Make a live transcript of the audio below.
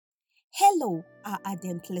Hello, our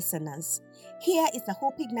ardent listeners. Here is the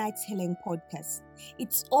Hope Ignites Healing podcast.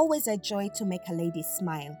 It's always a joy to make a lady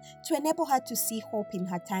smile, to enable her to see hope in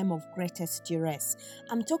her time of greatest duress.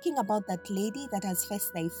 I'm talking about that lady that has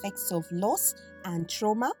faced the effects of loss and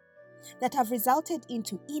trauma that have resulted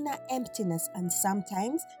into inner emptiness and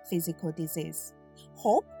sometimes physical disease.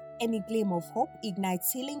 Hope, any gleam of hope,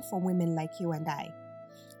 ignites healing for women like you and I,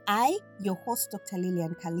 your host, Dr.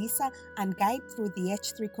 Lillian Kalisa, and guide through the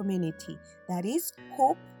H3 community, that is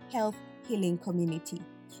Hope, Health, Healing Community.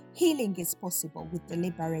 Healing is possible with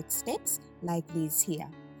deliberate steps like these here.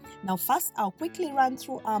 Now, first, I'll quickly run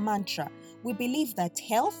through our mantra. We believe that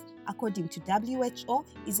health, according to WHO,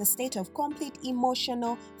 is a state of complete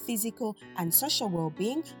emotional, physical, and social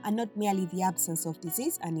well-being, and not merely the absence of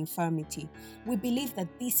disease and infirmity. We believe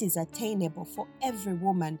that this is attainable for every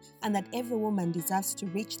woman, and that every woman deserves to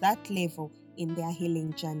reach that level in their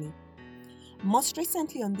healing journey. Most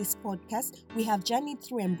recently on this podcast, we have journeyed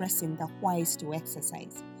through embracing the whys to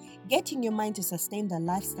exercise. Getting your mind to sustain the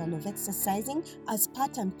lifestyle of exercising as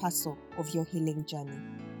part and parcel of your healing journey.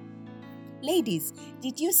 Ladies,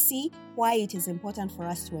 did you see why it is important for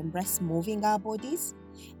us to embrace moving our bodies?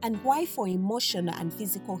 And why for emotional and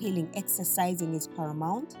physical healing, exercising is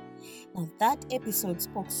paramount? Now that episode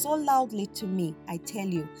spoke so loudly to me, I tell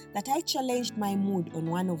you, that I challenged my mood on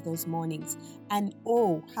one of those mornings. And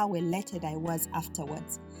oh, how elated I was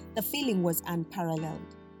afterwards. The feeling was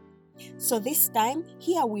unparalleled. So this time,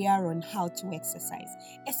 here we are on how to exercise,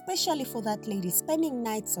 especially for that lady spending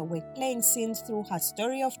nights awake playing scenes through her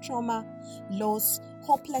story of trauma, loss,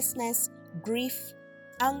 hopelessness, grief,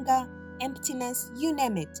 anger, emptiness, you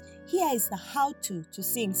name it. Here is the how-to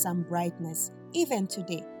seeing some brightness, even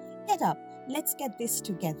today. Get up, let's get this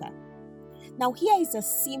together. Now here is a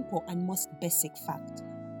simple and most basic fact.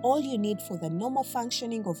 All you need for the normal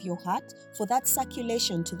functioning of your heart, for that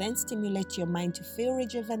circulation to then stimulate your mind to feel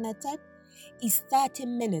rejuvenated, is 30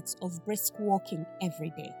 minutes of brisk walking every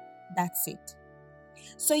day. That's it.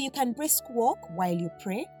 So you can brisk walk while you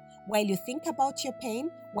pray, while you think about your pain,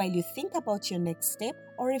 while you think about your next step,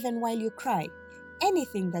 or even while you cry.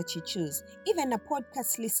 Anything that you choose, even a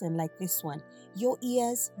podcast listen like this one, your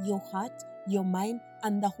ears, your heart, your mind,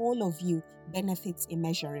 and the whole of you benefits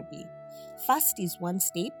immeasurably. First is one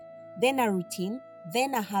step, then a routine,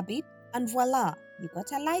 then a habit, and voila, you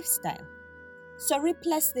got a lifestyle. So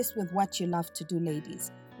replace this with what you love to do,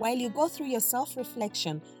 ladies. While you go through your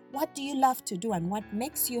self-reflection, what do you love to do and what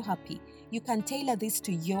makes you happy? You can tailor this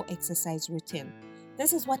to your exercise routine.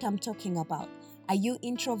 This is what I'm talking about. Are you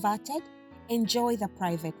introverted? Enjoy the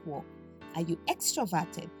private walk. Are you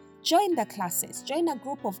extroverted? Join the classes. Join a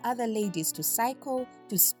group of other ladies to cycle,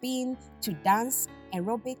 to spin, to dance,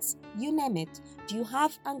 aerobics, you name it. Do you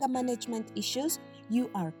have anger management issues? You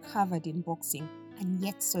are covered in boxing and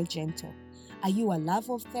yet so gentle. Are you a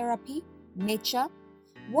lover of therapy, nature?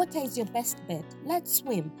 Water is your best bet. Let's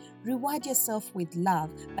swim. Reward yourself with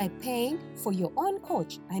love by paying for your own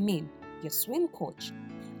coach, your swim coach.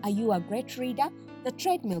 Are you a great reader? The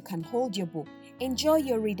treadmill can hold your book. Enjoy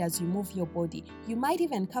your read as you move your body. You might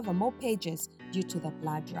even cover more pages due to the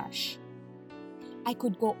blood rush. I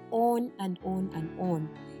could go on and on and on.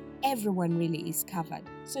 Everyone really is covered.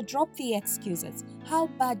 So drop the excuses. How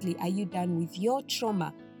badly are you done with your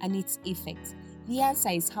trauma and its effects? The answer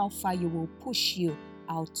is how far you will push you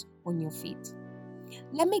out on your feet.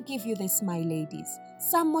 Let me give you this, my ladies.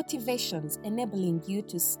 Some motivations enabling you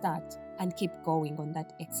to start and keep going on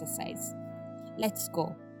that exercise. Let's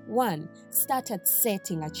go. 1. Start at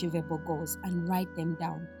setting achievable goals and write them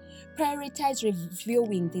down. Prioritize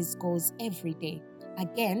reviewing these goals every day.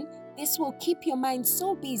 Again, this will keep your mind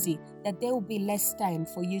so busy that there will be less time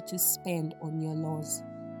for you to spend on your lows.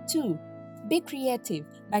 2. Be creative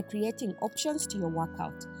by creating options to your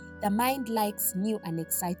workout. The mind likes new and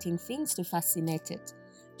exciting things to fascinate it.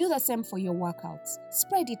 Do the same for your workouts.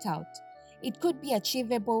 Spread it out. It could be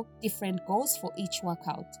achievable, different goals for each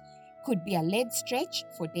workout. Could be a leg stretch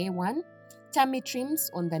for day 1, tummy trims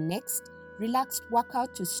on the next, relaxed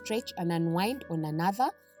workout to stretch and unwind on another,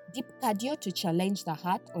 deep cardio to challenge the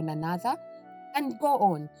heart on another, and go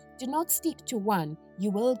on. Do not stick to one. You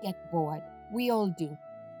will get bored. We all do.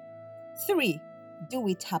 3. Do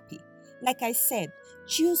it happy. Like I said,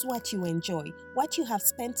 choose what you enjoy. What you have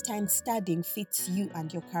spent time studying fits you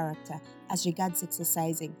and your character as regards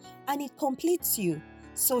exercising, and it completes you,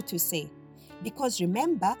 so to say. Because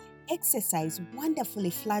remember, exercise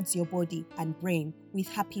wonderfully floods your body and brain with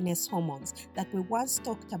happiness hormones that we once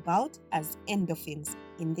talked about as endorphins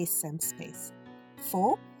in this same space.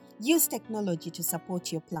 4. Use technology to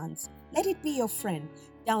support your plans. Let it be your friend.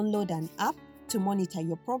 Download an app to monitor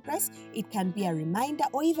your progress. It can be a reminder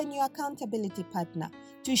or even your accountability partner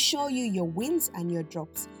to show you your wins and your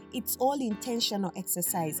drops. It's all intentional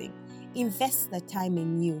exercising. Invest the time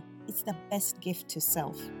in you. It's the best gift to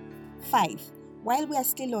self. 5. While we are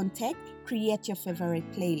still on tech, create your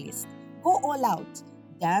favorite playlist. Go all out.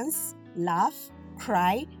 Dance, laugh,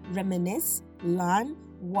 cry, reminisce, learn,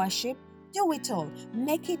 worship. Do it all.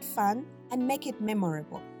 Make it fun and make it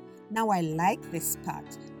memorable. Now I like this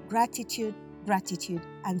part. Gratitude, gratitude,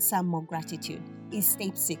 and some more gratitude is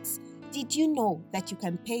step 6. Did you know that you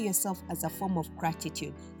can pay yourself as a form of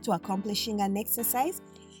gratitude to accomplishing an exercise?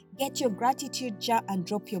 Get your gratitude jar and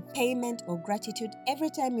drop your payment or gratitude every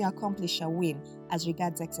time you accomplish a win as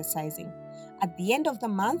regards exercising. At the end of the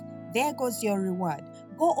month, there goes your reward.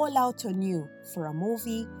 Go all out on you for a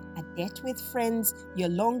movie, a date with friends, your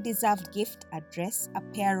long-deserved gift, a dress, a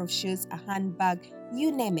pair of shoes, a handbag,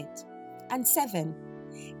 you name it. And 7,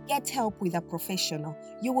 get help with a professional.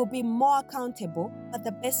 You will be more accountable, but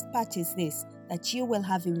the best part is this, that you will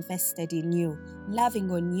have invested in you,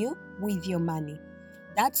 loving on you with your money.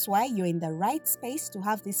 That's why you're in the right space to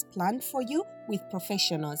have this planned for you with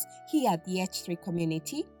professionals. Here at the H3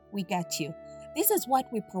 community, we got you. This is what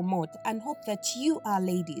we promote and hope that you, our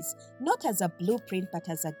ladies, not as a blueprint but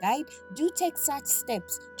as a guide, do take such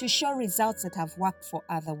steps to show results that have worked for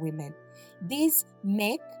other women. These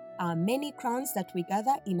make our many crowns that we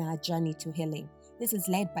gather in our journey to healing. This is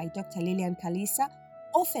led by Dr. Lillian Kalisa,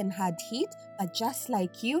 often hard hit, but just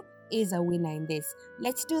like you, is a winner in this.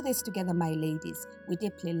 Let's do this together, my ladies. We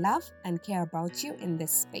deeply love and care about you in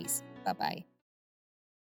this space. Bye-bye.